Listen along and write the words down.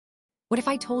What if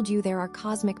I told you there are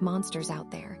cosmic monsters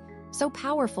out there, so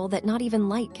powerful that not even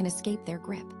light can escape their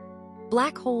grip?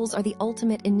 Black holes are the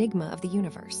ultimate enigma of the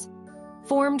universe.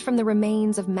 Formed from the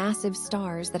remains of massive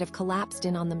stars that have collapsed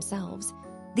in on themselves,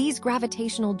 these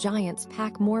gravitational giants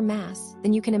pack more mass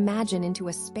than you can imagine into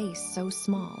a space so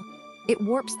small. It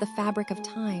warps the fabric of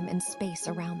time and space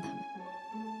around them.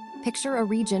 Picture a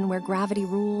region where gravity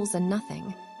rules and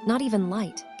nothing, not even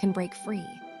light, can break free.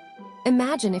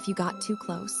 Imagine if you got too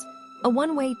close, a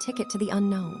one-way ticket to the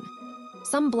unknown.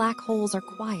 Some black holes are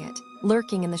quiet,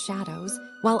 lurking in the shadows,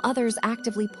 while others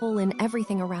actively pull in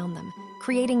everything around them,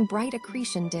 creating bright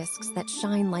accretion disks that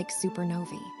shine like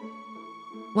supernovae.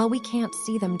 While we can't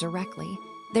see them directly,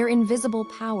 their invisible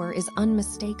power is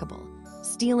unmistakable,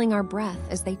 stealing our breath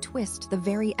as they twist the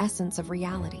very essence of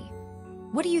reality.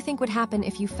 What do you think would happen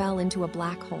if you fell into a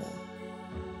black hole?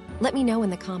 Let me know in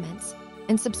the comments,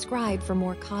 and subscribe for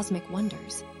more cosmic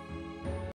wonders.